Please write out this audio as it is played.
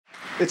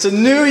It's a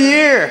new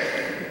year.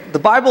 The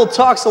Bible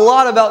talks a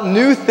lot about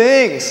new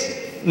things.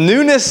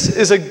 Newness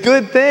is a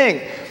good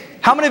thing.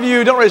 How many of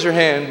you, don't raise your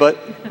hand, but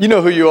you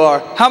know who you are.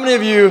 How many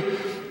of you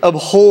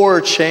abhor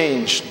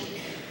change?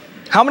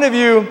 How many of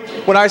you,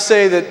 when I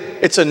say that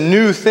it's a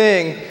new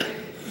thing,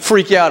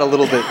 freak out a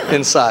little bit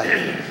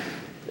inside?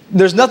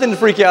 There's nothing to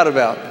freak out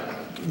about.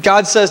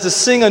 God says to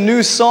sing a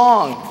new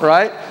song,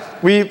 right?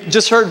 We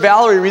just heard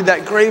Valerie read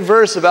that great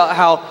verse about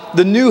how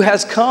the new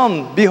has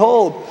come.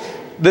 Behold,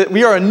 that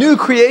we are a new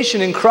creation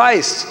in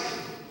Christ.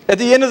 At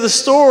the end of the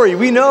story,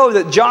 we know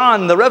that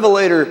John, the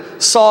Revelator,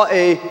 saw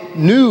a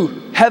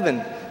new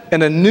heaven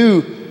and a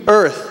new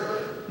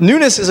earth.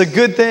 Newness is a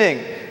good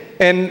thing.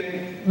 And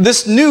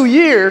this new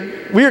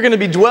year, we are going to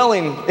be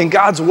dwelling in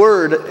God's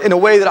Word in a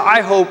way that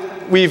I hope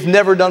we've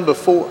never done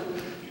before.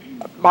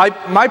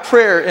 My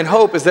prayer and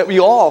hope is that we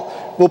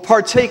all will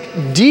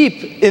partake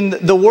deep in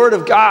the Word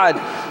of God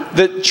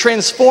that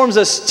transforms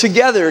us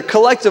together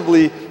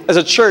collectively as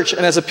a church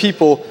and as a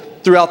people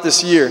throughout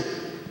this year.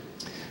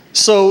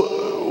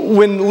 So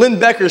when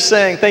Lynn Becker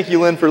sang, thank you,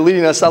 Lynn, for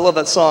leading us. I love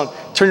that song.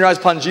 Turn your eyes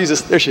upon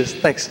Jesus. There she is.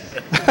 Thanks.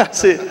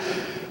 See,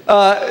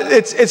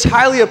 it's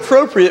highly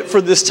appropriate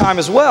for this time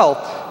as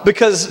well,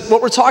 because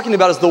what we're talking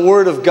about is the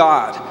Word of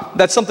God.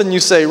 That's something you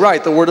say,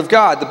 right? The Word of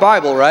God, the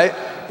Bible, right?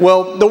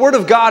 Well, the Word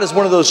of God is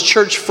one of those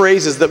church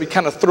phrases that we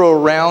kind of throw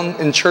around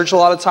in church a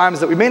lot of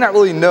times that we may not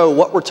really know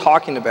what we're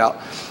talking about.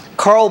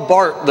 Karl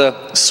Barth,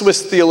 the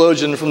Swiss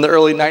theologian from the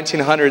early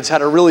 1900s,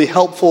 had a really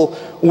helpful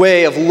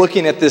way of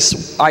looking at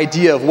this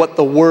idea of what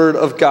the Word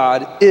of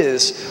God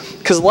is.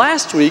 Because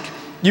last week,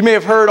 you may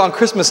have heard on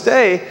Christmas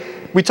Day,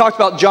 we talked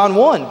about John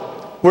 1,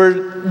 where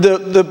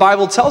the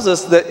Bible tells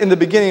us that in the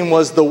beginning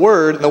was the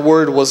Word, and the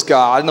Word was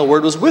God, and the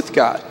Word was with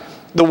God.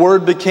 The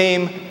Word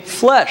became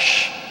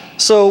flesh.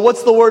 So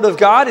what's the Word of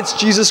God? It's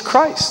Jesus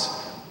Christ.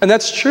 And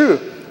that's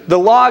true. The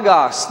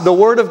Logos, the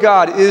Word of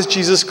God, is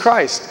Jesus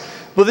Christ.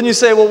 But then you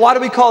say, well, why do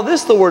we call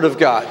this the Word of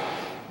God?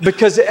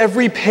 Because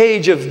every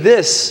page of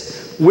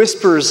this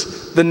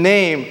whispers the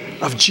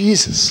name of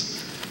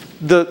Jesus.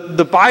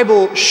 The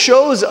Bible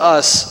shows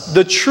us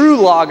the true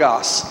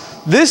Logos.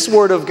 This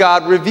Word of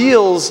God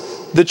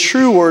reveals the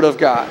true Word of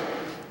God.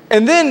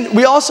 And then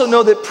we also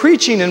know that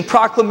preaching and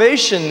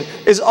proclamation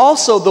is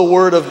also the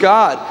Word of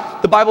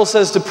God. The Bible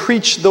says to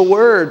preach the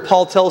Word.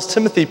 Paul tells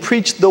Timothy,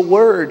 preach the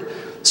Word.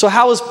 So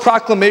how is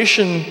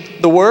proclamation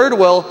the Word?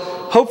 Well,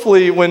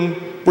 hopefully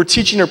when we're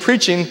teaching or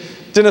preaching,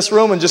 Dennis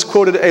Roman just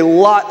quoted a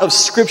lot of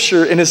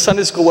scripture in his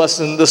Sunday school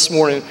lesson this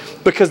morning,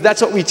 because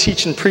that's what we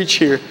teach and preach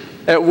here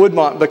at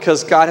Woodmont,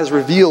 because God has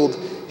revealed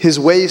His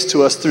ways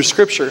to us through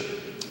scripture.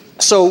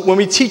 So when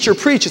we teach or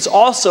preach, it's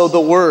also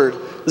the Word.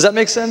 Does that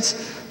make sense?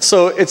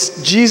 So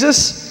it's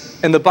Jesus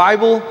and the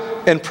Bible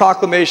and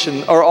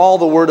proclamation are all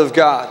the Word of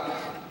God.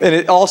 And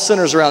it all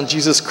centers around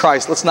Jesus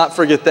Christ. Let's not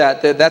forget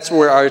that. That's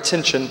where our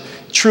attention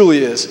truly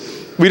is.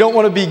 We don't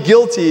want to be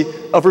guilty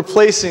of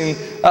replacing,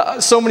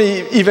 so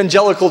many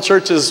evangelical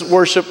churches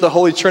worship the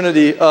Holy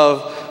Trinity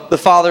of the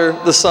Father,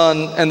 the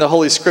Son, and the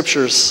Holy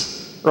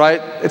Scriptures, right?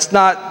 It's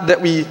not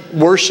that we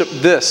worship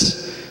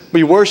this.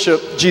 We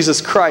worship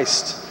Jesus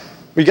Christ.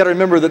 We got to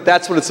remember that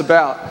that's what it's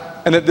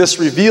about, and that this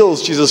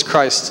reveals Jesus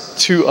Christ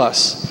to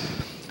us.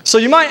 So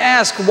you might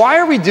ask, why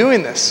are we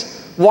doing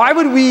this? Why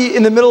would we,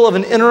 in the middle of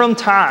an interim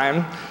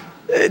time,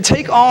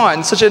 take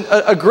on such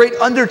a great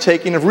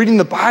undertaking of reading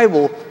the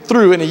Bible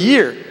through in a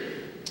year?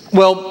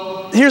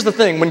 Well, here's the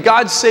thing. When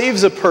God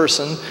saves a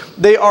person,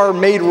 they are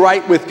made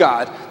right with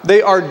God.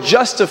 They are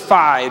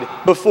justified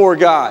before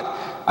God.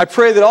 I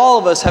pray that all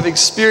of us have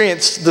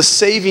experienced the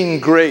saving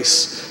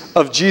grace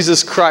of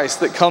Jesus Christ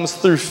that comes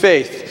through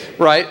faith,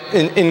 right,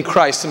 in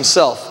Christ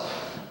Himself.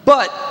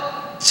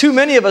 But too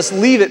many of us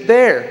leave it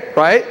there,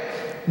 right?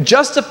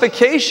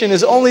 Justification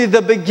is only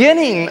the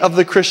beginning of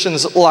the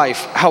Christian's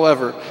life,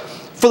 however.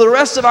 For the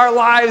rest of our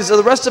lives, or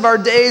the rest of our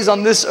days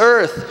on this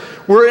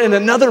earth, we're in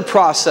another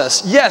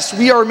process. Yes,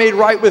 we are made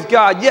right with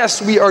God.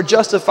 Yes, we are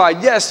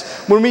justified.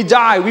 Yes, when we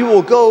die, we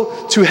will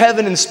go to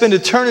heaven and spend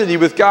eternity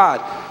with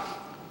God.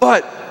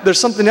 But there's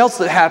something else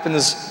that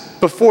happens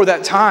before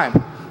that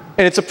time.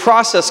 And it's a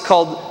process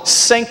called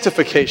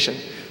sanctification.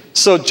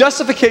 So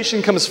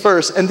justification comes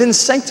first, and then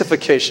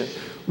sanctification.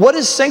 What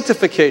is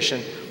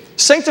sanctification?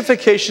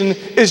 Sanctification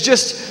is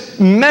just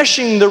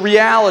meshing the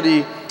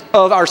reality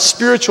of our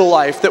spiritual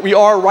life, that we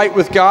are right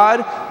with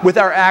God, with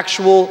our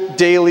actual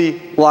daily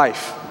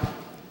life.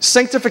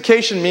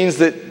 Sanctification means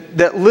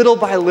that little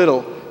by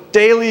little,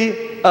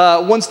 daily,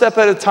 one step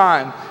at a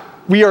time,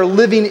 we are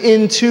living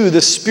into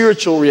the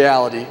spiritual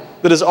reality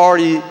that is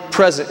already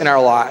present in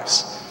our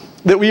lives.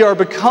 That we are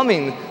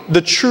becoming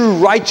the true,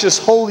 righteous,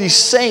 holy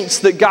saints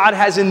that God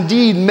has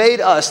indeed made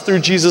us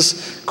through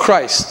Jesus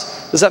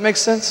Christ. Does that make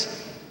sense?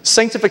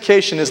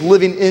 Sanctification is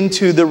living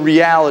into the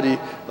reality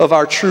of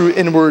our true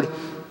inward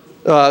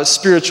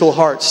spiritual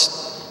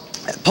hearts.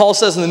 Paul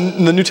says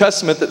in the New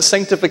Testament that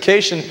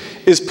sanctification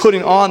is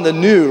putting on the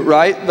new,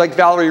 right? Like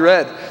Valerie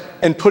read,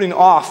 and putting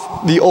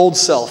off the old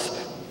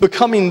self,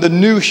 becoming the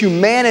new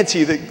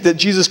humanity that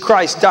Jesus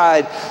Christ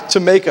died to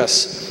make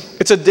us.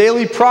 It's a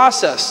daily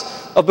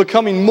process of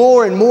becoming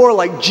more and more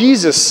like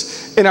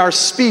Jesus in our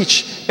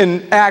speech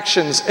and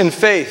actions and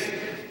faith,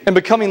 and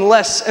becoming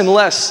less and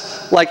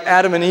less like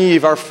Adam and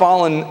Eve, our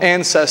fallen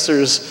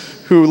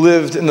ancestors who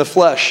lived in the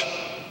flesh.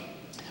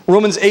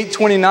 Romans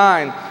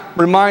 8:29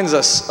 reminds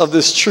us of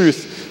this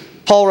truth.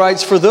 Paul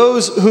writes, "For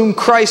those whom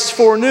Christ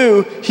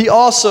foreknew, he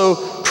also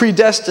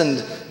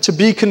predestined to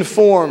be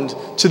conformed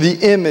to the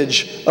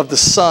image of the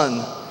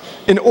Son,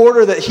 in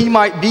order that he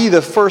might be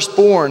the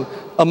firstborn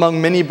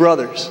among many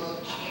brothers."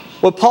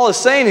 What Paul is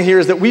saying here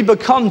is that we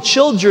become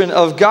children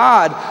of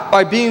God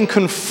by being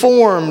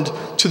conformed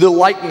to the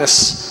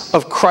likeness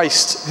of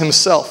Christ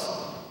himself.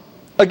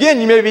 Again,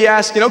 you may be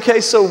asking,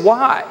 okay, so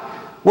why?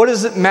 What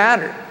does it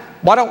matter?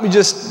 Why don't we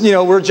just,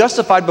 we're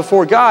justified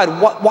before God.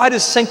 Why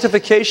does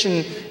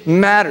sanctification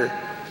matter?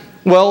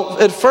 Well,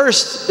 at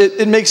first,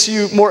 it makes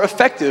you more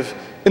effective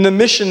in the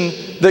mission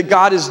that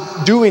God is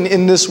doing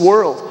in this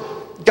world.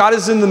 God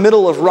is in the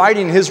middle of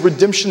writing his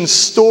redemption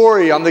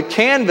story on the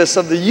canvas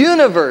of the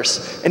universe,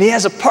 and he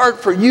has a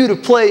part for you to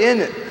play in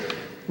it.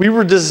 We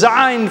were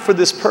designed for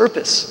this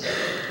purpose,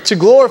 to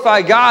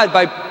glorify God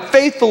by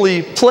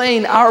faithfully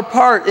playing our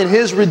part in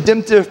his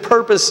redemptive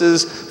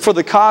purposes for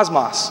the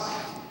cosmos.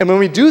 And when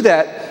we do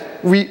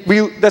that,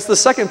 that's the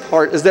second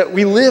part, is that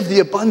we live the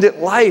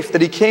abundant life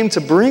that he came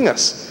to bring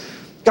us.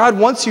 God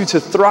wants you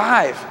to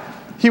thrive.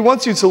 He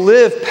wants you to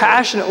live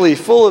passionately,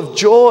 full of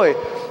joy,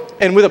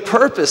 and with a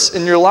purpose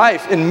in your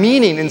life, and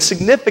meaning and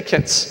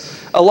significance,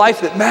 a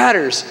life that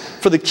matters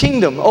for the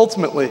kingdom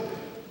ultimately.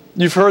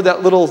 You've heard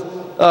that little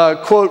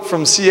quote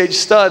from C.H.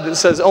 Studd that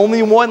says,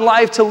 "Only one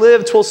life to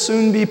live, 'twill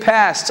soon be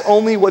past.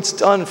 Only what's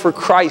done for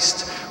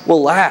Christ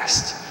will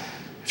last."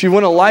 If you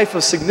want a life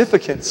of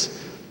significance,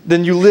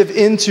 then you live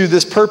into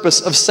this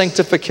purpose of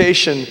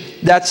sanctification.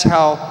 That's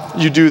how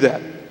you do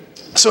that.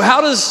 So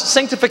how does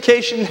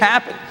sanctification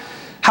happen?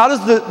 How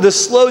does the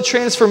slow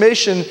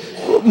transformation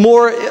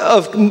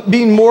of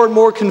being more and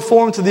more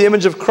conformed to the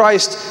image of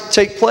Christ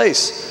take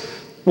place?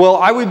 Well,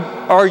 I would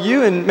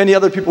argue, and many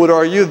other people would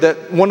argue,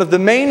 that one of the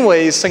main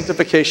ways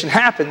sanctification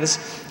happens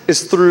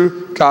is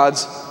through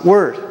God's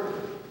Word.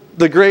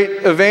 The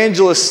great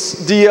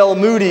evangelist D.L.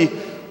 Moody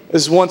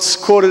is once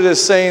quoted as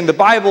saying, "The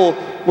Bible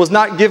was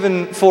not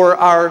given for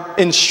our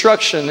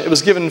instruction, it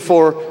was given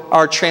for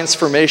our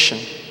transformation."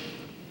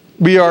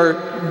 We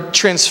are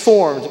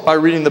transformed by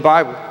reading the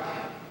Bible.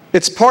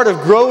 It's part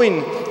of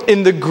growing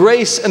in the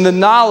grace and the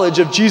knowledge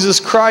of Jesus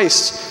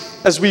Christ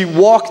as we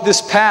walk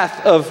this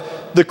path of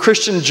the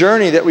Christian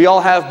journey that we all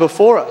have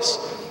before us.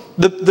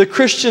 The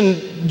Christian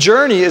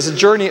journey is a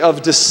journey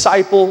of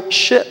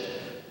discipleship.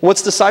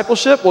 What's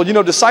discipleship? Well,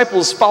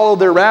 disciples followed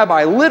their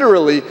rabbi,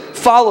 literally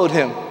followed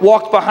him,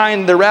 walked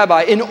behind their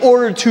rabbi in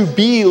order to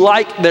be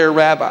like their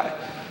rabbi.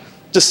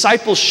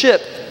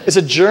 Discipleship is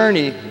a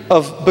journey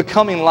of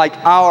becoming like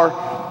our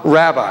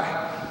rabbi.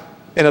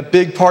 And a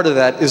big part of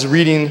that is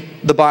reading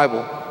the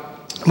Bible.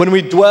 When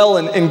we dwell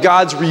in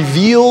God's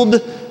revealed,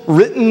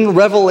 written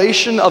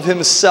revelation of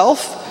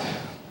himself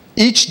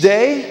each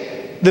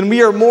day, then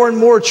we are more and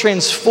more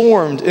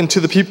transformed into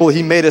the people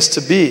he made us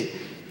to be.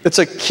 It's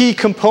a key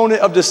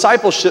component of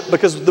discipleship,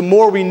 because the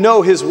more we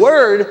know his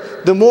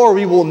word, the more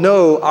we will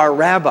know our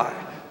rabbi,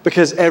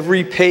 because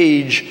every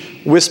page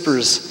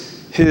whispers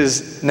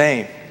his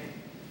name.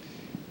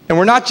 And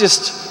we're not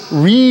just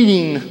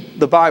reading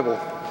the Bible.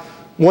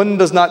 One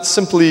does not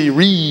simply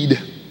read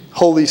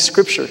Holy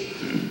Scripture.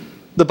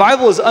 The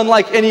Bible is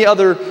unlike any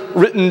other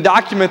written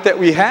document that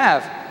we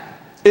have.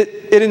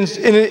 It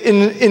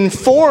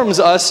informs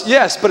us,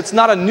 yes, but it's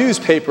not a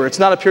newspaper. It's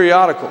not a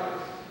periodical.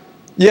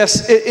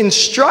 Yes, it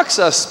instructs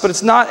us, but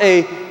it's not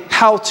a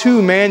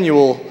how-to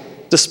manual,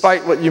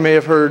 despite what you may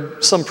have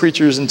heard some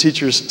preachers and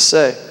teachers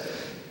say.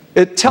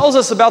 It tells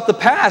us about the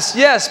past,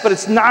 yes, but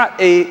it's not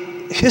a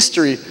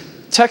history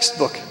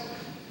textbook.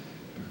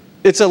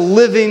 It's a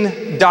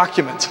living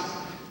document.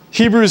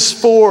 Hebrews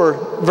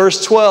 4,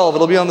 verse 12,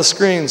 it'll be on the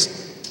screens,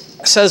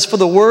 says, "For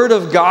the word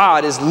of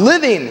God is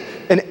living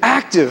and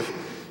active,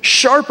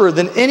 sharper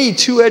than any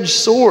two-edged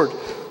sword,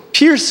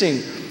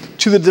 piercing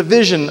to the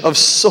division of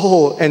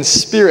soul and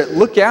spirit."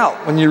 Look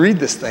out when you read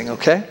this thing,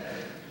 okay?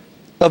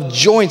 "Of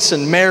joints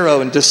and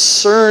marrow, and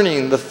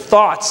discerning the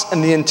thoughts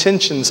and the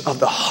intentions of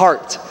the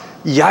heart."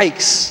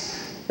 Yikes.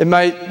 It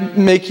might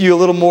make you a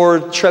little more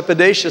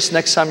trepidatious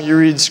next time you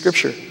read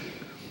Scripture.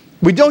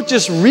 We don't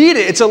just read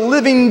it, it's a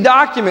living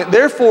document.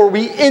 Therefore,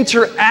 we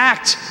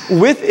interact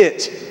with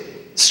it.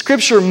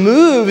 Scripture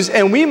moves,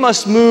 and we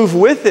must move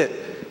with it.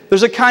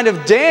 There's a kind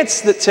of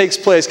dance that takes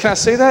place. Can I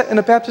say that in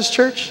a Baptist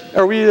church?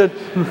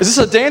 Is this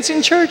a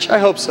dancing church? I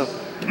hope so.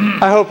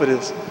 I hope it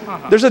is.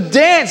 There's a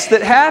dance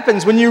that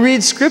happens when you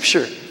read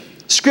Scripture.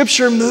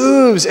 Scripture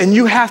moves, and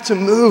you have to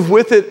move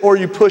with it, or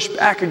you push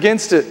back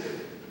against it.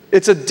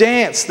 It's a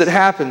dance that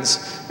happens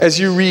as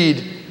you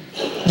read.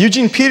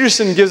 Eugene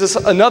Peterson gives us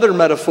another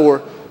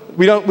metaphor.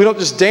 We don't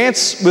just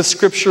dance with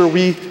Scripture,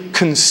 we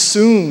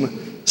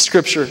consume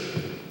Scripture.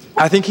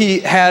 I think he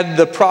had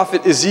the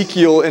prophet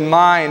Ezekiel in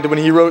mind when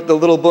he wrote the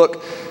little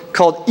book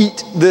called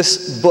Eat This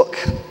Book.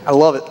 I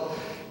love it.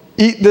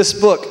 Eat this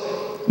book.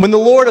 When the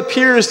Lord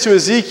appears to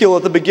Ezekiel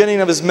at the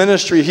beginning of his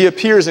ministry, he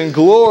appears in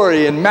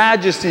glory and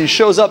majesty. He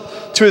shows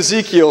up to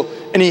Ezekiel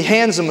and he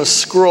hands him a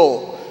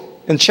scroll.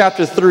 In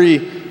chapter 3,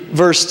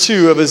 verse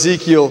 2 of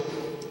Ezekiel,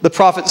 the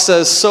prophet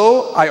says,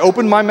 "So I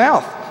opened my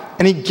mouth,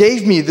 and he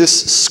gave me this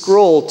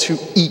scroll to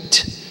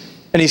eat.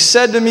 And he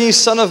said to me,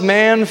 'Son of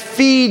man,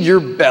 feed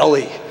your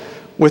belly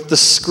with the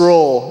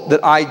scroll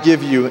that I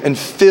give you, and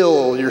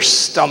fill your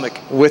stomach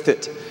with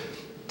it.'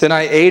 Then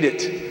I ate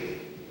it,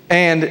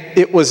 and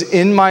it was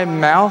in my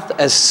mouth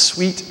as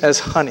sweet as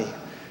honey."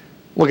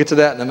 We'll get to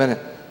that in a minute.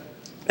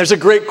 There's a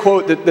great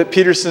quote that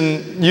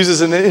Peterson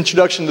uses in the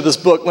introduction to this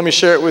book. Let me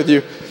share it with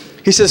you.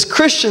 He says,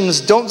 "Christians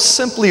don't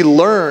simply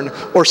learn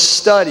or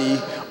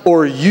study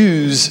or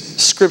use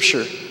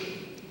Scripture.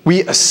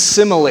 We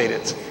assimilate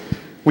it.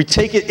 We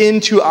take it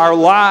into our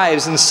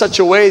lives in such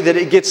a way that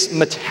it gets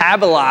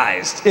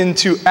metabolized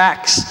into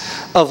acts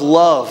of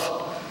love,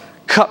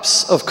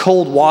 cups of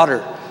cold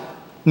water,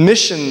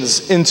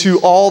 missions into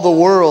all the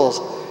world,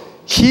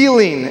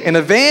 healing and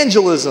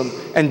evangelism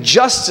and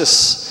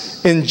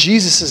justice in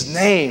Jesus'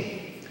 name,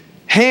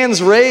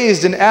 hands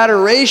raised in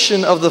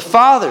adoration of the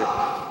Father,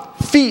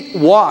 feet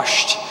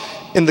washed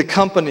in the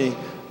company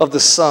of the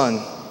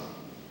Son."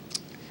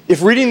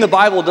 If reading the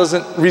Bible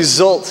doesn't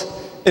result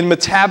in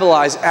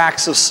metabolized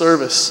acts of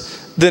service,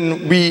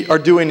 then we are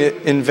doing it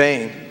in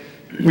vain.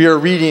 We are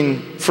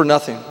reading for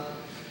nothing.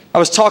 I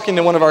was talking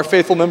to one of our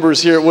faithful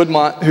members here at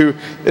Woodmont who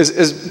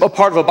is a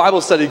part of a Bible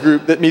study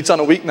group that meets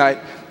on a weeknight,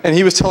 and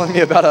he was telling me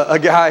about a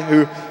guy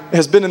who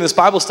has been in this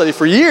Bible study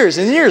for years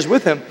and years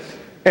with him.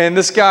 And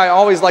this guy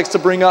always likes to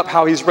bring up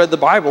how he's read the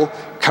Bible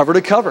cover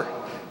to cover.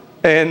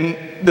 And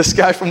this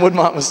guy from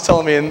Woodmont was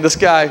telling me, and this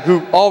guy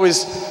who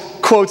always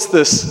quotes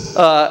this,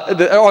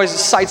 that always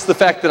cites the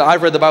fact that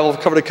I've read the Bible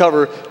cover to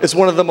cover, is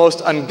one of the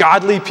most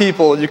ungodly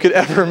people you could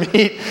ever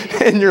meet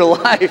in your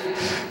life.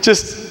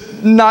 Just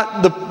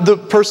not the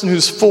person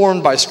who's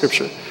formed by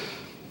Scripture.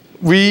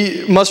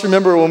 We must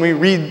remember when we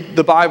read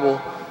the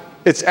Bible,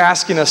 it's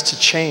asking us to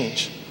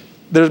change.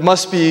 There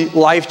must be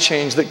life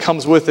change that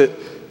comes with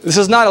it. This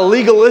is not a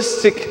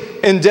legalistic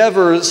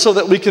endeavor so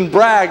that we can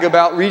brag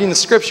about reading the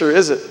Scripture,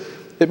 is it?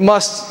 It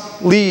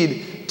must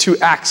lead to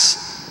acts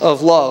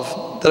of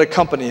love that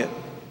accompany it.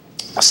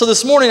 So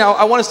this morning,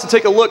 I want us to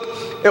take a look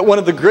at one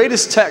of the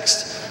greatest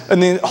texts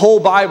in the whole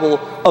Bible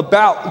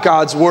about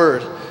God's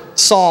Word,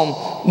 Psalm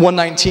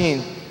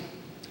 119.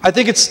 I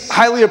think it's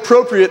highly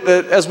appropriate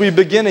that as we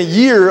begin a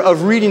year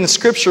of reading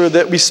Scripture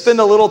that we spend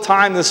a little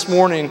time this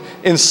morning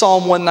in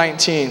Psalm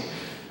 119.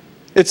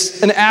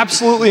 It's an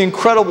absolutely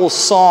incredible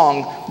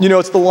song. You know,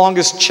 it's the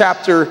longest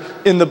chapter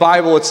in the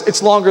Bible.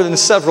 It's longer than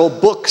several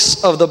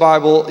books of the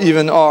Bible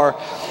even are.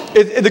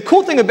 The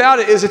cool thing about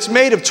it is it's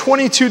made of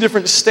 22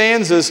 different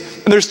stanzas,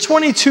 and there's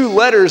 22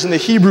 letters in the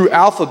Hebrew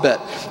alphabet.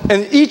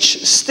 And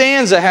each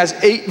stanza has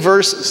 8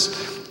 verses.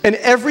 And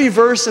every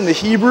verse in the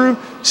Hebrew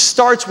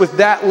starts with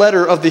that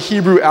letter of the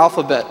Hebrew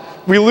alphabet.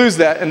 We lose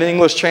that in the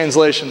English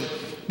translation.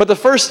 But the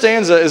first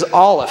stanza is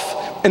Aleph,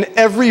 and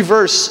every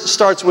verse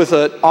starts with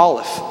an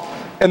Aleph.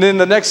 And then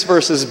the next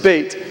verse is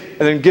Beit,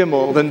 and then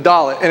Gimel, then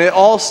Dalet. And it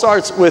all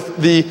starts with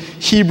the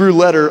Hebrew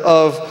letter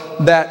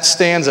of that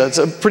stanza. It's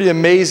a pretty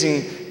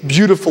amazing,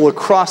 beautiful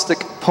acrostic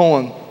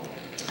poem.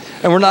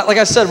 And we're not, like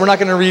I said, we're not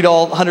going to read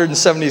all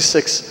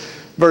 176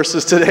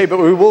 verses today, but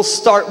we will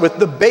start with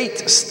the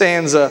Beit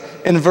stanza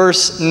in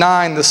verse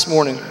 9 this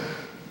morning.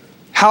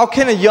 "How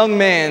can a young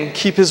man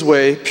keep his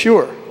way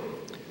pure?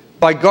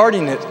 By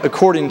guarding it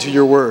according to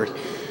your word.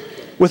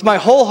 With my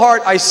whole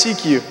heart I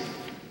seek you.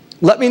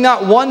 Let me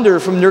not wander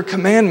from your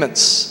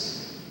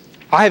commandments.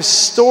 I have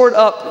stored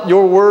up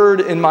your word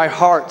in my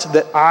heart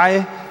that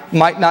I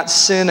might not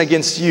sin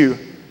against you.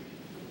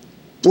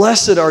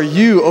 Blessed are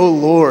you, O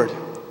Lord.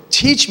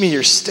 Teach me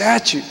your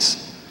statutes.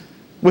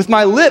 With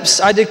my lips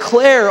I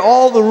declare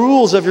all the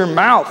rules of your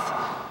mouth.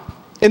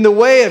 In the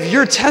way of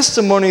your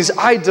testimonies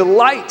I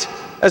delight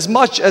as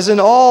much as in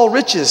all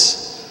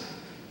riches.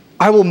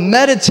 I will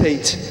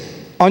meditate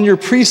on your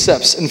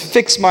precepts and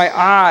fix my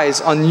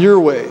eyes on your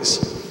ways.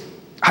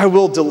 I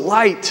will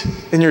delight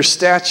in your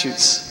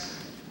statutes.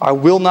 I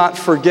will not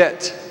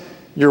forget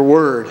your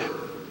word."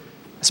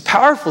 It's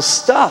powerful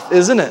stuff,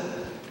 isn't it?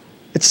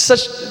 It's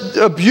such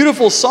a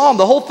beautiful psalm.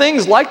 The whole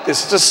thing's like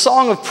this. It's a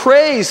song of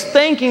praise,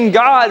 thanking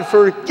God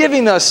for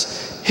giving us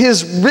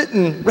his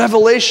written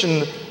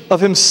revelation of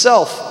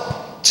himself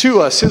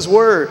to us, his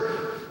word.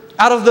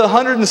 Out of the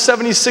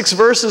 176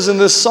 verses in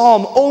this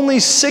psalm, only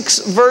 6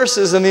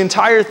 verses in the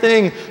entire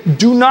thing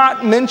do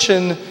not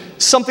mention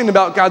something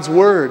about God's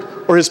word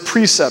or his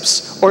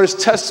precepts or his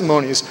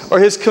testimonies or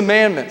his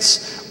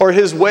commandments or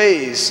his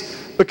ways,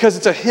 because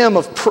it's a hymn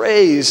of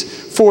praise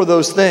for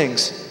those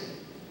things.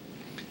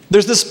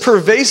 There's this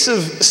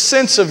pervasive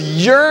sense of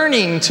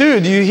yearning too.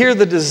 Do you hear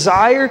the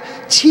desire?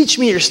 Teach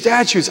me your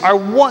statutes. I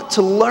want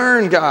to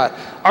learn, God.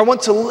 I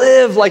want to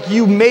live like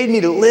you made me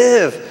to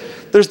live.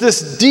 There's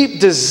this deep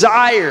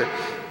desire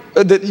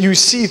that you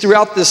see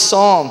throughout this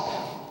psalm,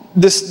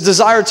 this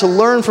desire to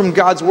learn from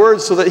God's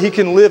word so that he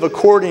can live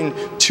according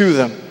to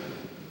them.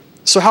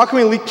 So how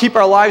can we keep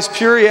our lives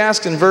pure, he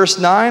asks in verse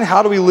 9?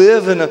 How do we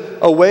live in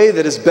a way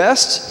that is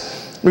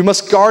best? We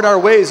must guard our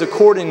ways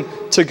according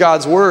to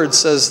God's word,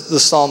 says the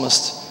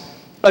psalmist.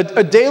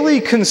 A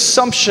daily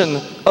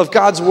consumption of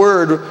God's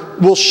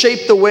word will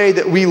shape the way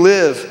that we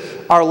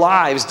live our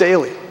lives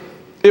daily.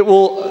 It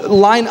will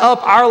line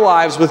up our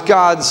lives with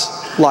God's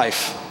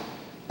life.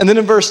 And then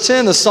in verse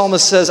 10, the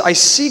psalmist says, I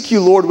seek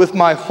you, Lord, with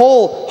my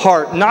whole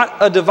heart, not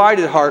a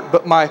divided heart,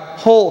 but my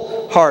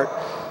whole heart.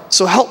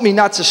 So help me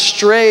not to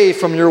stray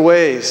from your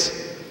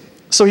ways.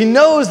 So he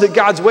knows that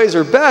God's ways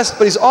are best,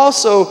 but he's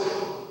also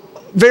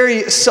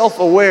very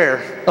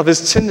self-aware of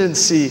his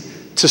tendency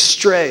to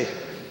stray.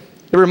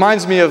 It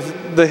reminds me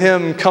of the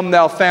hymn, Come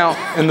Thou Fount,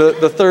 in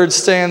the third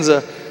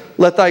stanza.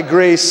 Let thy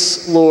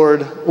grace,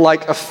 Lord,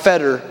 like a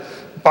fetter,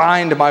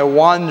 bind my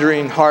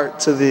wandering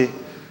heart to thee.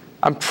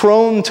 I'm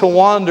prone to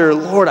wander,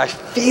 Lord, I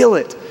feel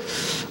it.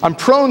 I'm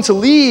prone to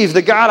leave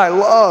the God I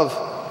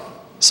love.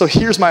 So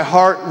here's my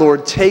heart,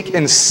 Lord, take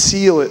and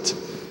seal it.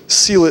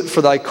 Seal it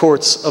for thy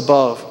courts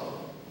above.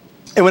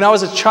 And when I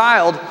was a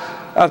child,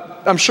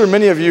 I'm sure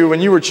many of you,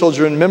 when you were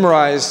children,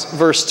 memorized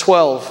verse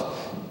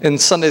 12 in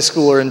Sunday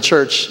school or in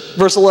church.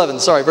 Verse 11.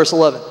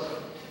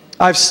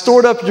 I've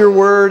stored up your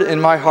word in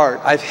my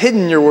heart. I've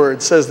hidden your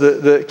word, says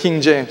the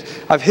King James.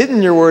 I've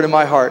hidden your word in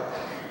my heart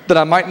that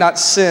I might not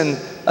sin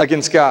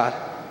against God.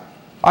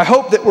 I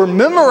hope that we're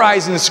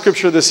memorizing the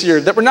scripture this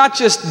year, that we're not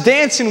just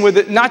dancing with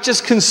it, not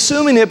just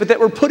consuming it, but that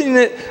we're putting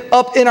it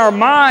up in our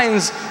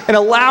minds and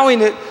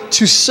allowing it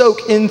to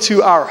soak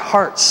into our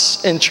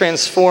hearts and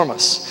transform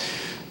us.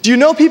 Do you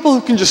know people who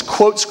can just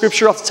quote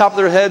scripture off the top of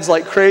their heads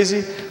like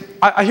crazy?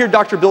 I hear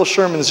Dr. Bill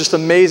Sherman is just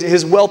amazing.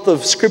 His wealth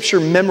of scripture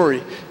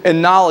memory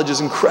and knowledge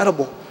is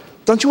incredible.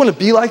 Don't you want to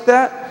be like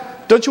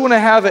that? Don't you want to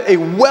have a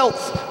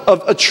wealth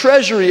of a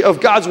treasury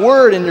of God's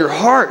word in your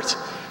heart?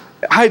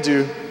 I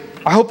do.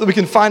 I hope that we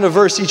can find a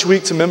verse each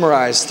week to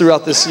memorize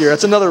throughout this year.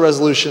 That's another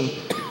resolution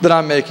that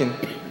I'm making.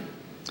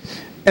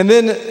 And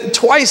then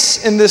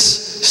twice in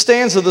this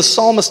stanza, the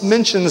psalmist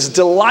mentions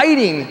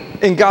delighting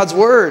in God's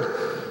word.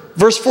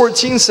 Verse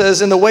 14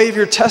 says, in the way of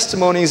your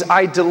testimonies,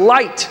 I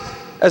delight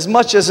as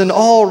much as in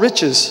all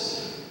riches.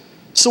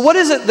 So what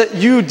is it that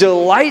you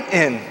delight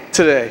in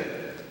today?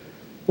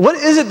 What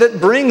is it that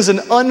brings an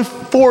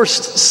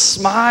unforced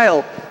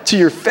smile to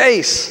your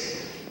face?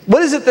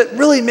 What is it that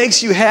really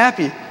makes you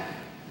happy?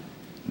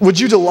 Would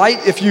you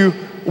delight if you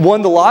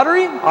won the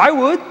lottery? I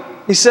would.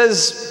 He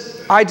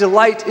says, I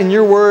delight in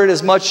your word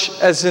as much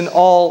as in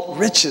all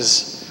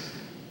riches.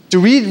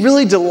 Do we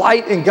really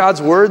delight in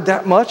God's word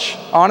that much,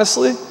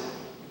 honestly?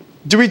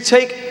 Do we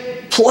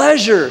take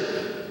pleasure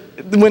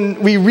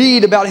when we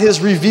read about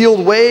his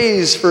revealed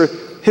ways for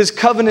his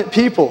covenant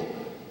people?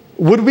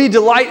 Would we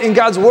delight in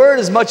God's word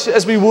as much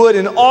as we would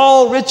in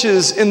all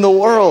riches in the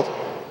world?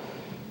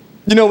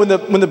 You know,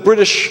 when the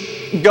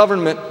British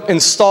government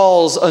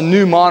installs a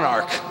new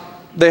monarch,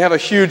 they have a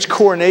huge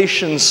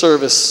coronation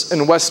service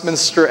in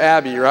Westminster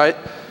Abbey, right?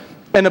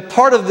 And a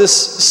part of this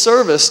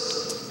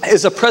service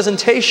is a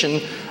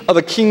presentation of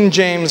a King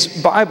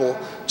James Bible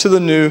to the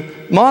new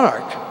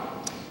monarch.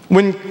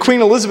 When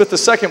Queen Elizabeth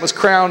II was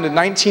crowned in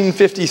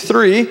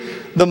 1953,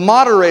 the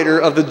moderator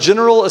of the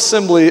General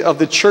Assembly of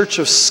the Church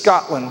of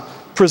Scotland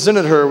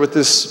presented her with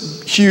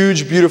this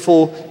huge,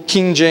 beautiful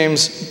King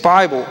James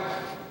Bible.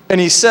 And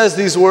he says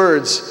these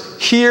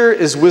words, here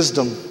is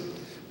wisdom.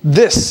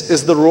 This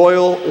is the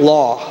royal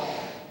law.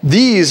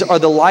 These are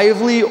the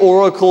lively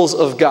oracles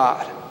of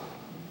God.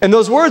 And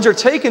those words are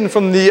taken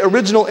from the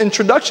original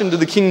introduction to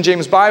the King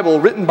James Bible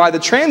written by the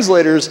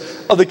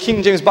translators of the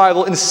King James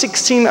Bible in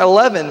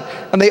 1611.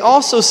 And they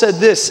also said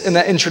this in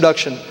that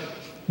introduction.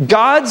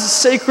 God's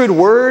sacred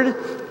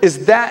word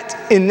is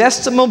that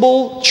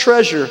inestimable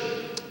treasure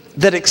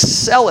that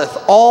excelleth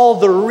all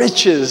the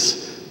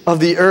riches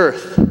of the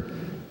earth.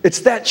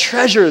 It's that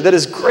treasure that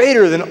is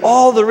greater than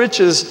all the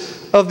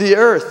riches of the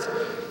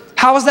earth.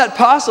 How is that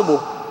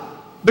possible?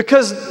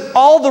 Because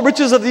all the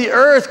riches of the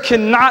earth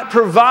cannot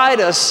provide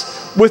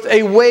us with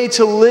a way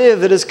to live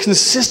that is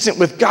consistent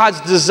with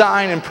God's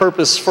design and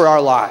purpose for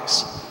our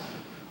lives.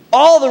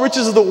 All the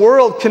riches of the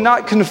world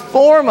cannot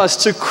conform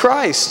us to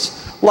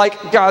Christ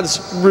like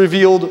God's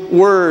revealed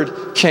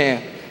word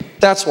can.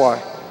 That's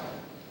why.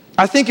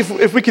 I think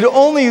if we could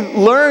only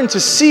learn to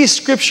see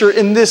Scripture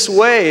in this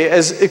way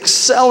as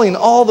excelling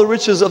all the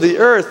riches of the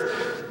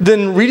earth,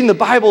 then reading the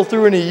Bible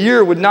through in a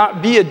year would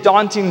not be a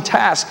daunting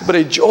task, but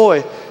a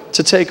joy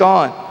to take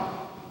on.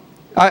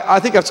 I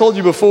think I've told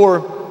you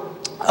before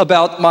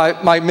about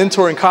my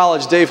mentor in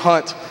college, Dave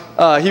Hunt.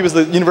 He was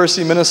the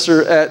university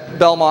minister at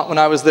Belmont when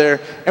I was there.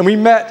 And we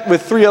met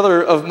with 3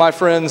 other of my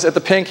friends at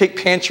the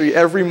Pancake Pantry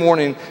every Friday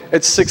morning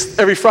at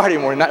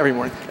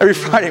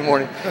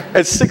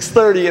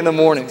 6:30 in the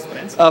morning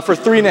for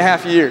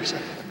 3.5 years.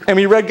 And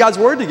we read God's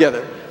Word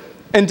together.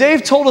 And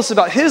Dave told us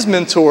about his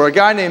mentor, a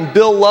guy named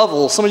Bill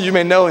Lovell. Some of you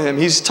may know him.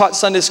 He's taught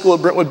Sunday school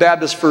at Brentwood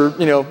Baptist for,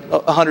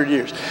 100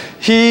 years.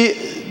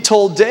 He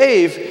told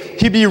Dave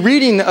he'd be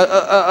reading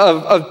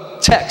a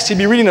text. He'd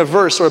be reading a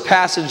verse or a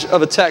passage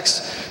of a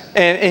text.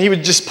 And he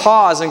would just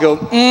pause and go,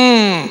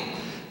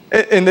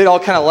 And they'd all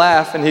kind of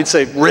laugh, and he'd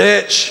say,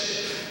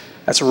 rich.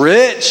 That's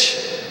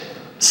rich.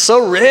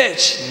 So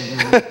rich.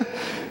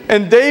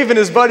 And Dave and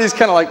his buddies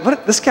kind of like,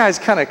 what? This guy's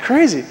kind of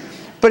crazy.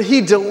 But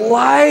he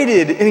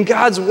delighted in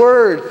God's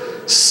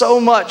word so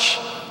much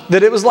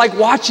that it was like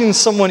watching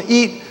someone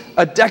eat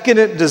a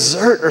decadent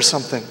dessert or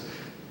something.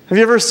 Have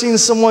you ever seen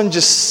someone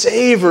just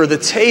savor the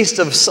taste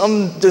of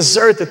some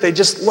dessert that they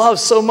just love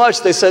so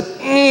much? They said,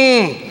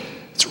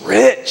 it's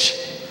rich.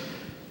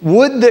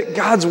 Would that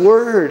God's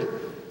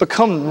word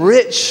become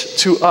rich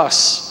to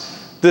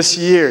us this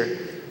year,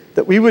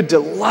 that we would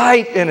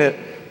delight in it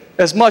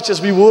as much as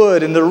we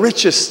would in the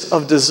richest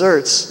of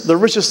desserts, the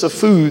richest of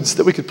foods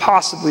that we could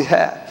possibly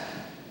have.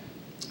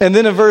 And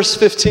then in verse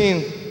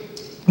 15,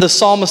 the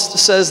psalmist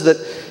says that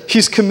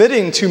he's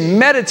committing to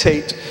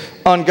meditate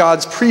on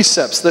God's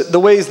precepts, the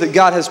ways that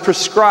God has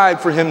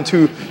prescribed for him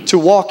to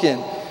walk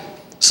in.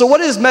 So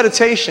what is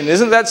meditation?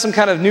 Isn't that some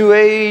kind of new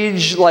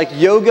age, like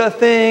yoga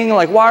thing?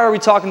 Like, why are we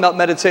talking about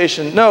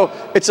meditation? No,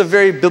 it's a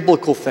very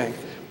biblical thing.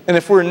 And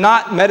if we're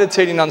not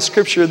meditating on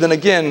Scripture, then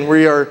again,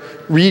 we are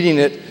reading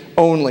it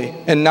only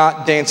and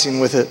not dancing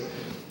with it.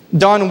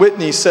 Don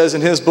Whitney says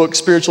in his book,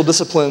 Spiritual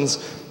Disciplines,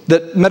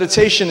 that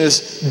meditation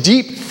is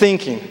deep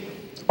thinking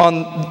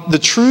on the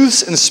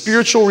truths and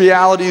spiritual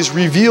realities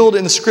revealed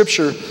in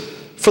Scripture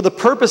for the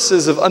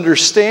purposes of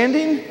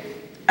understanding,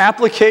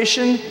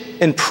 application,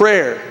 and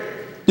prayer.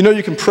 You know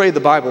you can pray the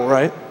Bible,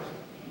 right?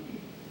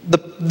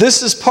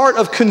 This is part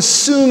of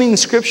consuming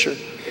Scripture.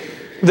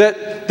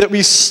 That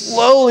we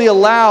slowly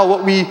allow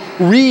what we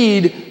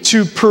read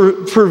to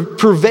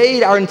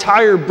pervade our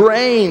entire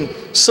brain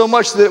so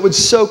much that it would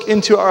soak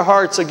into our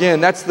hearts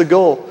again. That's the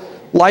goal.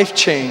 Life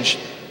change.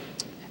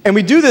 And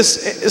we do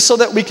this so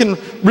that we can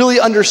really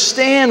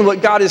understand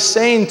what God is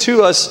saying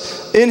to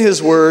us in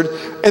His Word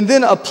and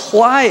then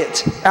apply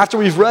it after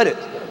we've read it.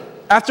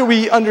 After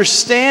we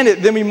understand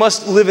it, then we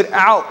must live it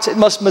out. It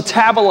must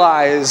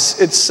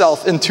metabolize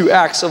itself into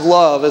acts of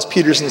love, as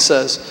Peterson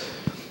says.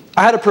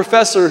 I had a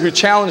professor who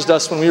challenged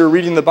us when we were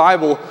reading the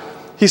Bible.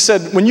 He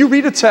said, when you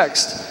read a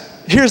text,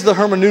 here's the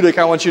hermeneutic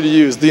I want you to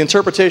use, the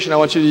interpretation I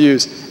want you to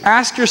use.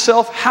 Ask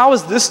yourself, how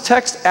is this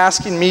text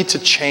asking me to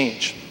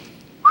change?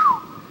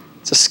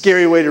 It's a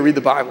scary way to read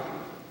the Bible.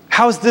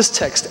 How is this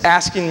text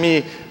asking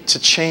me to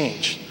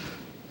change?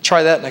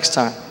 Try that next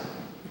time.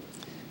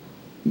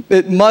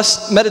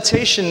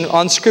 Meditation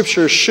on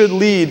Scripture should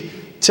lead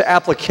to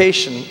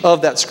application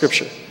of that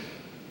Scripture.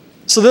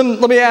 So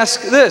then let me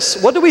ask this.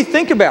 What do we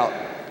think about?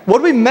 What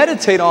do we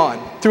meditate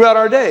on throughout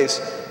our days?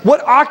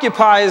 What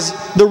occupies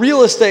the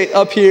real estate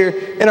up here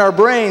in our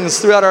brains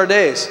throughout our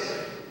days?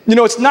 You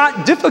know, it's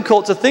not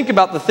difficult to think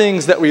about the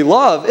things that we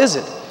love, is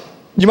it?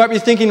 You might be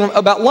thinking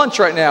about lunch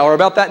right now or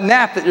about that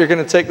nap that you're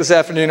going to take this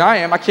afternoon. I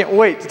am. I can't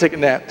wait to take a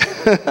nap.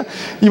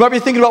 You might be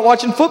thinking about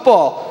watching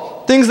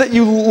football. Things that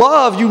you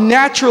love, you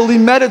naturally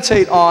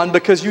meditate on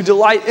because you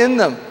delight in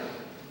them.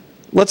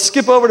 Let's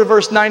skip over to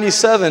verse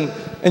 97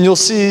 and you'll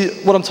see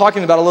what I'm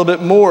talking about a little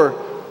bit more.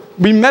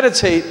 We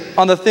meditate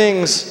on the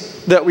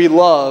things that we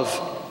love.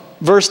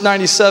 Verse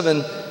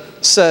 97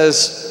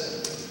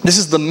 says, this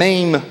is the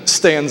main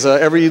stanza.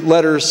 Every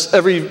verse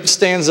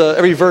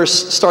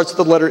starts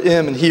with the letter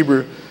M in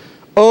Hebrew.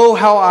 Oh,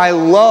 how I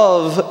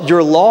love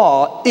your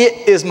law.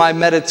 It is my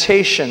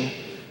meditation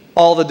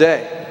all the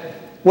day.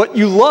 What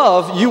you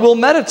love, you will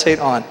meditate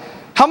on.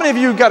 How many of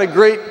you got a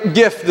great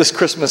gift this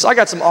Christmas? I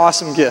got some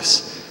awesome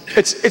gifts.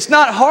 It's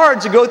not hard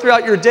to go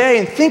throughout your day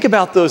and think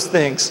about those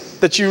things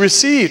that you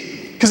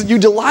received because you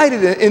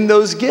delighted in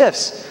those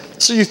gifts.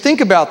 So you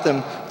think about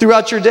them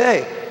throughout your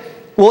day.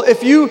 Well,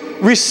 if you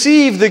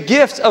receive the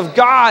gift of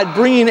God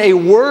bringing a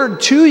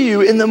word to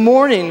you in the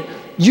morning,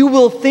 you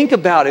will think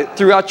about it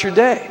throughout your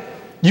day.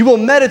 You will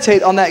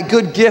meditate on that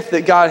good gift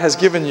that God has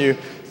given you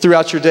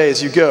throughout your day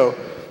as you go.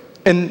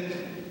 And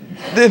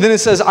then it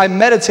says, I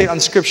meditate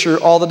on Scripture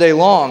all the day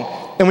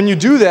long. And when you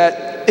do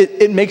that,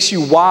 it makes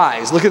you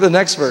wise. Look at the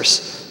next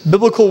verse.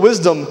 Biblical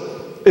wisdom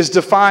is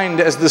defined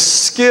as the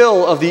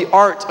skill of the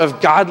art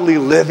of godly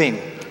living.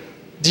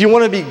 Do you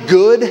want to be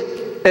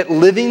good at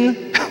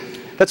living?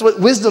 That's what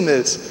wisdom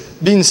is,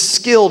 being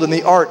skilled in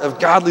the art of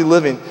godly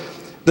living.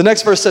 The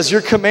next verse says,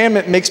 your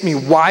commandment makes me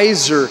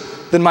wiser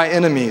than my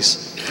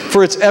enemies,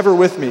 for it's ever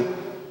with me.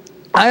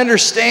 I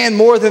understand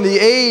more than the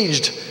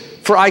aged,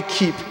 for I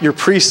keep your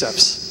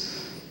precepts.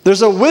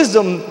 There's a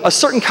wisdom, a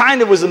certain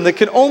kind of wisdom that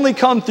can only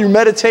come through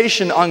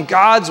meditation on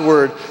God's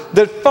word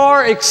that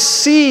far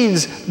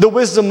exceeds the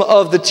wisdom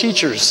of the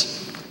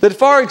teachers, that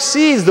far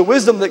exceeds the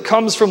wisdom that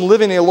comes from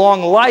living a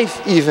long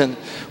life even.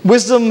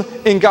 Wisdom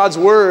in God's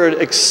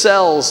word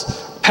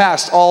excels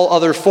past all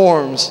other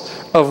forms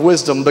of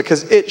wisdom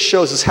because it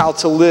shows us how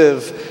to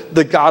live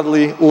the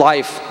godly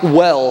life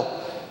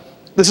well.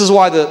 This is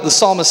why the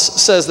psalmist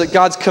says that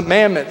God's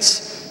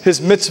commandments,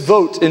 his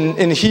mitzvot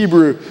in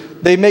Hebrew,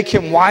 they make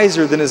him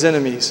wiser than his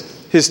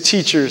enemies, his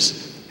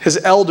teachers, his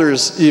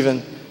elders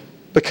even,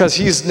 because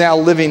he's now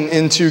living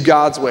into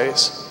God's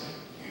ways.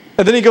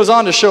 And then he goes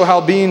on to show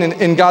how being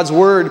in God's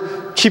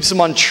word keeps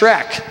him on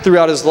track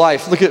throughout his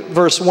life. Look at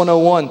verse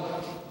 101.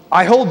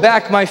 I hold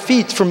back my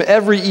feet from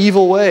every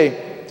evil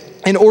way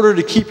in order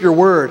to keep your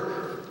word.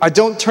 I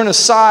don't turn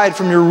aside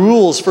from your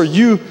rules, for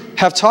you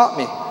have taught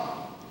me.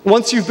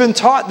 Once you've been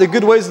taught the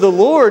good ways of the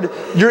Lord,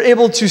 you're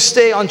able to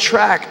stay on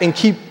track and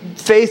keep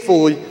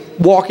faithfully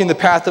walking the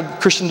path of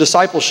Christian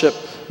discipleship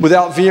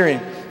without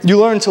veering. You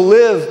learn to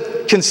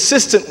live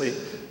consistently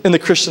in the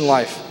Christian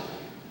life.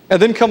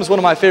 And then comes one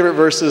of my favorite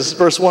verses,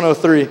 verse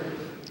 103.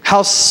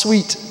 How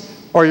sweet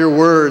are your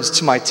words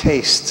to my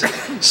taste,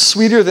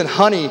 sweeter than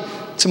honey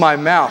to my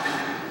mouth.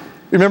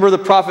 Remember the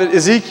prophet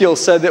Ezekiel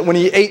said that when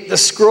he ate the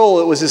scroll,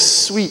 it was as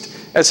sweet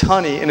as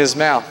honey in his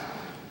mouth.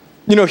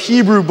 You know,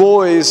 Hebrew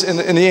boys in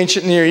the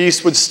ancient Near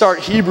East would start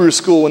Hebrew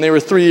school when they were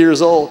 3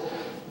 years old.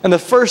 And the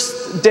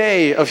first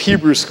day of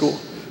Hebrew school,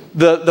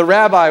 the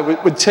rabbi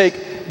would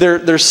take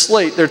their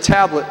slate, their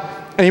tablet,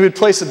 and he would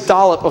place a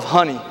dollop of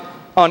honey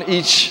on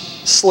each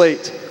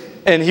slate.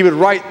 And he would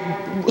write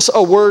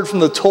a word from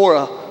the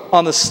Torah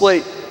on the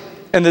slate.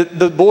 And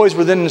the boys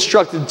were then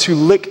instructed to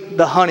lick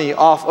the honey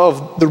off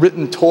of the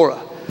written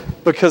Torah,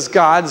 because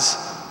God's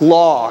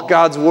law,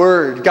 God's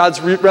word,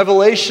 God's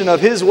revelation of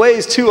his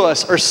ways to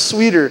us are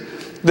sweeter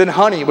than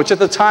honey, which at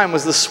the time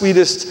was the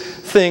sweetest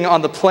thing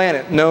on the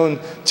planet known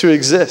to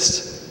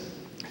exist.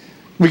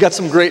 We got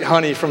some great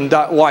honey from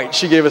Dot White.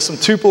 She gave us some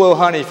Tupelo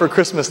honey for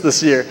Christmas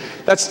this year.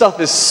 That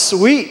stuff is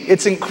sweet.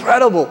 It's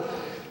incredible.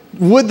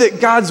 Would that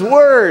God's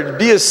word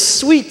be as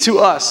sweet to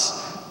us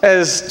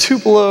as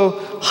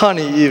Tupelo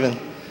honey even.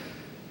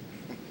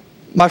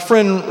 My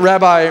friend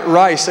Rabbi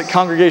Rice at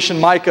Congregation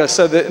Micah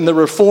said that in the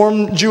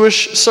Reformed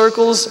Jewish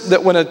circles,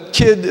 that when a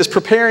kid is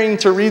preparing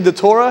to read the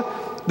Torah,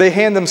 they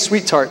hand them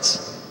sweet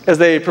tarts as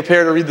they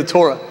prepare to read the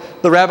Torah.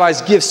 The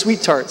rabbis give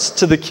sweet tarts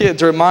to the kid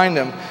to remind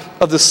them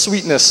of the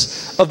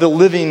sweetness of the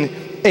living,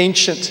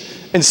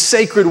 ancient, and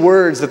sacred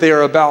words that they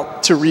are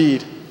about to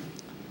read.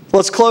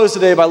 Let's close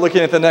today by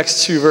looking at the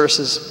next two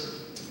verses.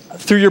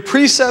 Through your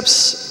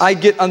precepts I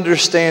get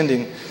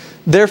understanding.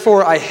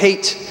 Therefore I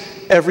hate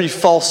every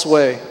false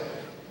way.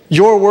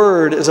 Your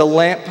word is a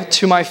lamp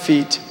to my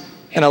feet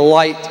and a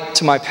light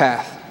to my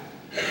path.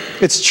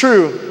 It's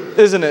true,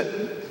 isn't it?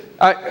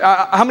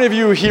 How many of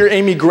you hear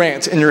Amy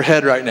Grant in your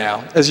head right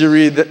now as you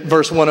read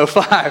verse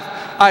 105?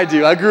 I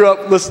do. I grew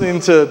up listening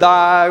to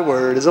Thy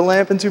word is a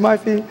lamp unto my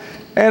feet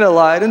and a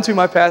light unto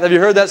my path. Have you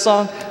heard that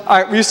song?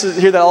 We used to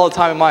hear that all the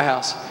time in my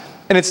house.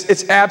 And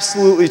it's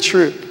absolutely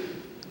true.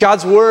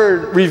 God's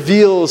word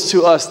reveals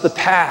to us the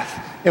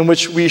path in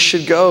which we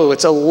should go.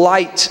 It's a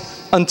light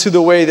unto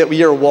the way that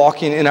we are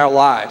walking in our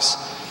lives.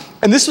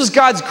 And this was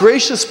God's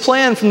gracious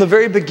plan from the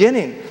very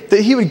beginning,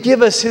 that he would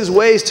give us his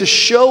ways to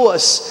show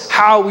us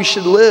how we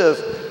should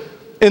live.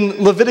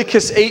 In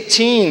Leviticus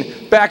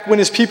 18, back when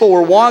his people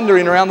were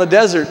wandering around the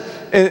desert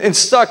and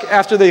stuck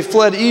after they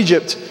fled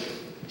Egypt,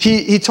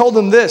 he told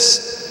them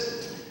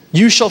this: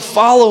 you shall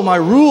follow my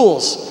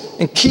rules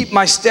and keep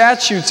my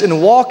statutes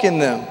and walk in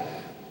them.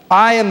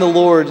 I am the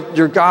Lord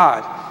your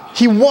God.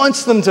 He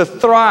wants them to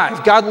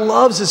thrive. God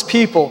loves his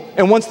people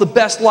and wants the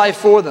best life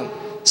for them.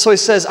 So he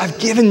says, I've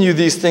given you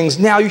these things.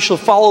 Now you shall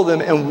follow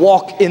them and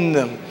walk in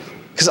them,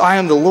 because I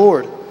am the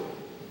Lord.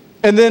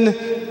 And then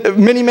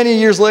many, many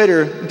years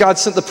later, God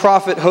sent the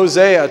prophet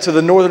Hosea to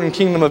the northern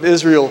kingdom of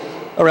Israel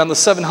around the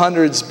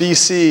 700s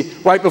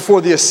BC, right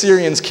before the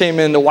Assyrians came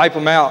in to wipe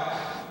them out.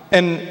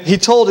 And he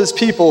told his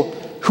people,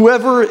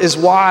 whoever is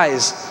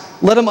wise,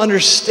 let him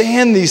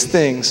understand these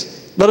things.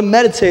 Let him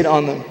meditate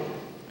on them.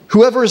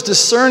 Whoever is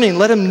discerning,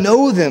 let him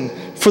know them,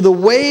 for the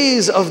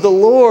ways of the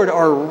Lord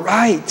are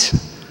right.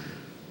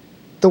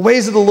 The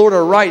ways of the Lord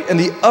are right, and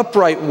the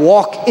upright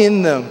walk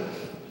in them,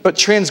 but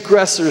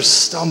transgressors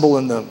stumble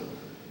in them.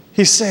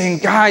 He's saying,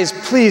 guys,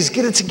 please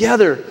get it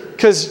together,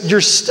 because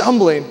you're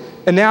stumbling,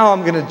 and now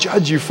I'm going to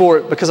judge you for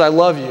it because I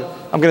love you.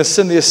 I'm going to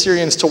send the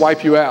Assyrians to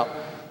wipe you out.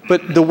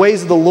 But the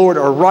ways of the Lord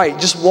are right.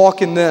 Just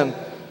walk in them.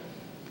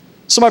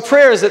 So my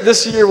prayer is that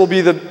this year will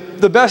be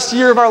the best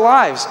year of our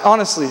lives,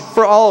 honestly,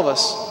 for all of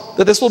us.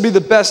 That this will be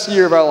the best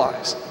year of our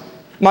lives.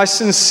 My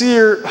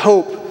sincere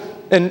hope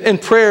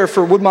and prayer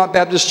for Woodmont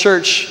Baptist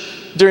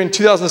Church during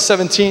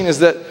 2017 is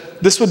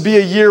that this would be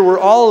a year where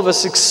all of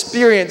us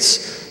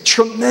experience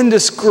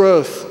tremendous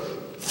growth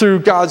through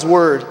God's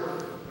word.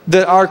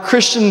 That our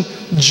Christian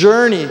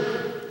journey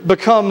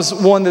becomes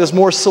one that is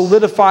more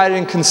solidified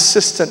and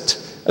consistent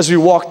as we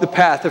walk the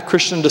path of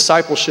Christian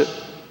discipleship.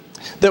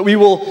 That we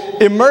will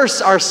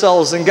immerse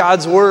ourselves in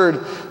God's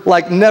word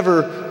like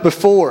never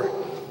before.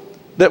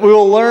 That we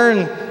will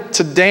learn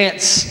to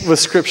dance with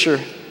Scripture.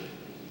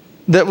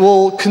 That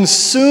we'll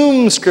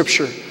consume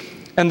Scripture.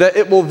 And that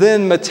it will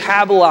then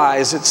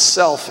metabolize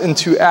itself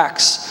into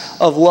acts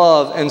of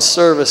love and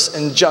service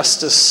and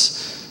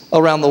justice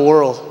around the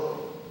world.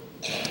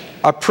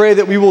 I pray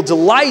that we will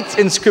delight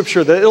in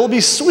Scripture, that it will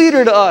be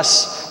sweeter to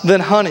us than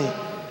honey.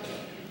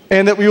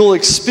 And that we will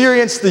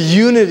experience the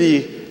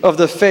unity of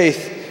the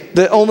faith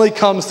that only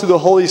comes through the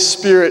Holy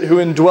Spirit, who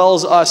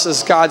indwells us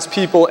as God's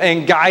people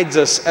and guides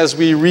us as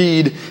we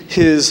read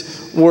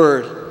his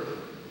word.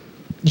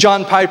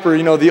 John Piper,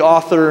 the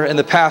author and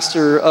the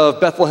pastor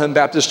of Bethlehem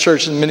Baptist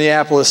Church in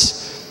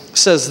Minneapolis,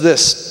 says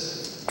this: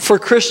 For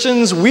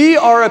Christians, we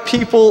are a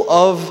people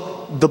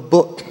of the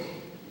book.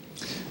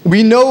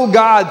 We know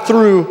God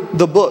through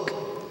the book.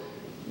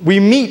 We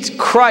meet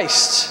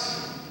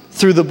Christ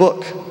through the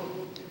book.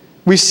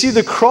 We see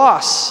the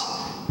cross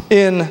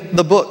in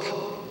the book.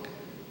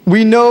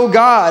 We know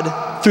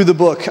God through the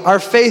book. Our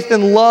faith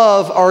and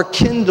love are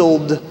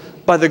kindled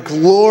by the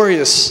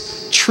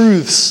glorious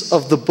truths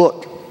of the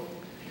book.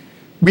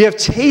 We have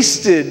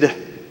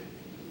tasted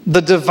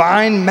the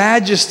divine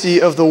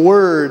majesty of the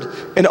Word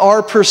and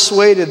are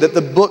persuaded that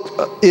the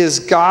book is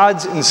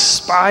God's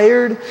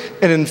inspired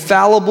and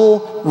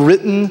infallible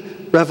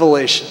written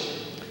revelation.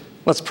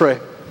 Let's pray.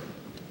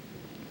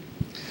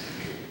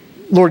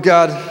 Lord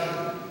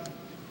God,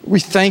 we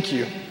thank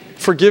you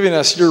for giving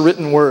us your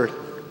written word.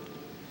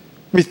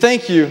 We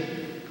thank you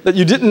that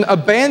you didn't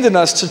abandon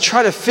us to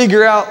try to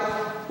figure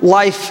out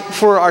life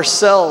for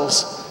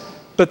ourselves,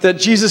 but that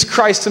Jesus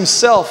Christ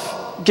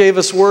himself gave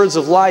us words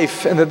of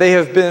life and that they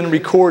have been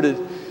recorded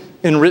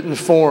in written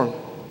form.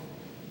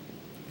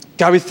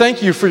 God, we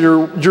thank you for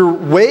your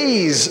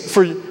ways,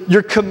 for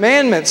your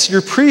commandments,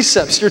 your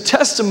precepts, your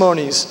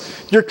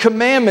testimonies. Your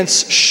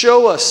commandments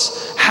show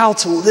us how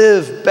to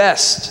live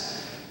best.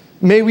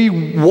 May we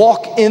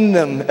walk in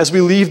them as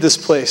we leave this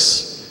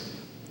place.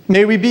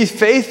 May we be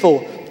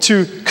faithful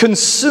to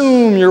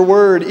consume your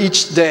word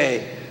each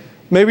day.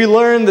 May we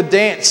learn the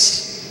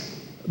dance,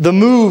 the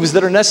moves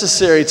that are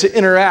necessary to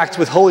interact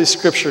with Holy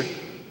Scripture.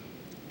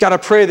 God, I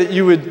pray that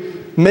you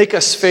would make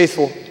us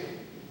faithful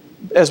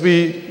as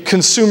we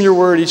consume your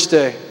word each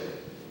day.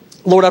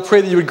 Lord, I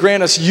pray that you would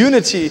grant us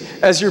unity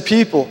as your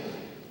people,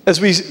 as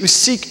we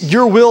seek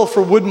your will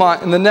for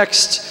Woodmont in the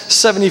next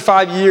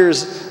 75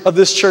 years of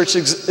this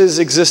church's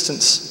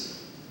existence.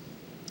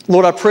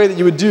 Lord, I pray that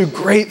you would do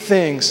great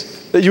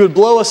things, that you would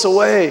blow us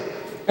away,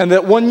 and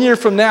that 1 year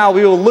from now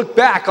we will look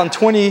back on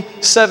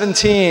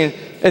 2017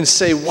 and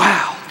say,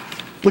 wow,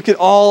 look at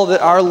all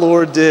that our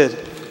Lord did.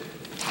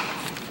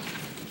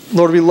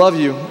 Lord, we love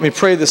you. We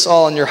pray this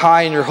all in your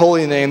high and your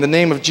holy name, the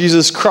name of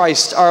Jesus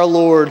Christ, our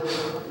Lord,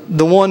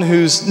 the one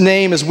whose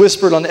name is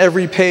whispered on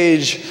every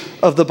page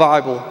of the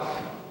Bible.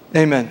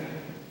 Amen.